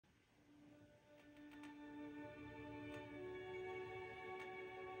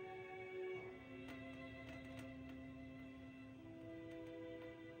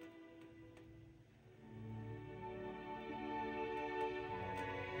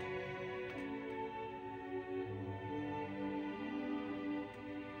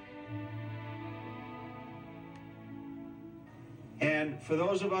And for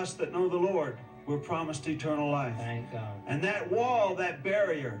those of us that know the Lord, we're promised eternal life. Thank God. And that wall, that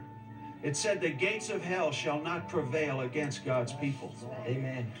barrier, it said the gates of hell shall not prevail against God's people.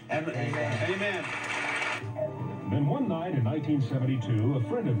 Amen. And, amen. Then one night in 1972, a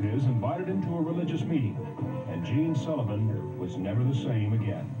friend of his invited him to a religious meeting, and Gene Sullivan was never the same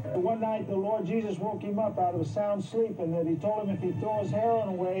again. One night the Lord Jesus woke him up out of a sound sleep, and that he told him if he threw his heroin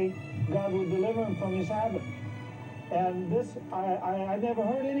away, God would deliver him from his habit. And this, I never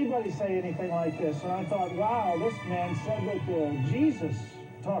heard anybody say anything like this, and I thought, wow, this man said that Jesus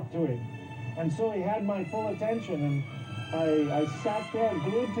talked to him. And so he had my full attention, and I sat there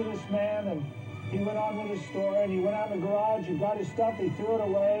glued to this man, and he went on with his story, and he went out in the garage, he got his stuff, he threw it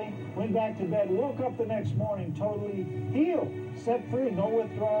away, went back to bed, woke up the next morning totally healed, set free, no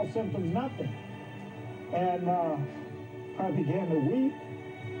withdrawal symptoms, nothing. And I began to weep.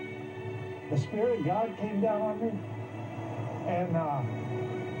 The Spirit of God came down on me, and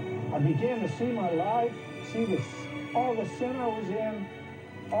I began to see my life, see all the sin I was in,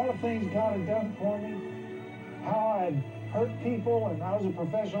 all the things God had done for me, how I had hurt people, and I was a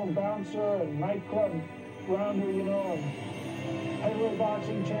professional bouncer and nightclub rounder, you know, and heavyweight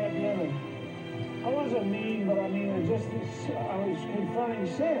boxing champion. And I wasn't mean, but I mean, I was confronting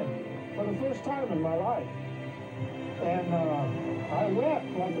sin for the first time in my life. And I wept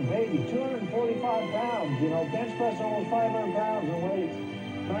like a baby, 245 pounds, you know, bench press almost 500 pounds in weights,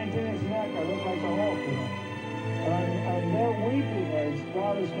 19-inch neck, I looked like the Hulk, you know. And I'm there weeping as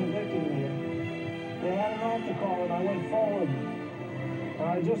God is convicting me. They had an altar call, and I went forward. And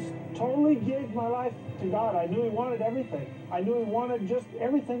I just totally gave my life to God. I knew He wanted everything. I knew He wanted just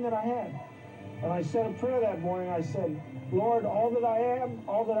everything that I had. And I said a prayer that morning. I said, Lord, all that I am,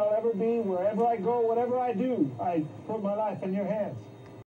 all that I'll ever be, wherever I go, whatever I do, I put my life in your hands.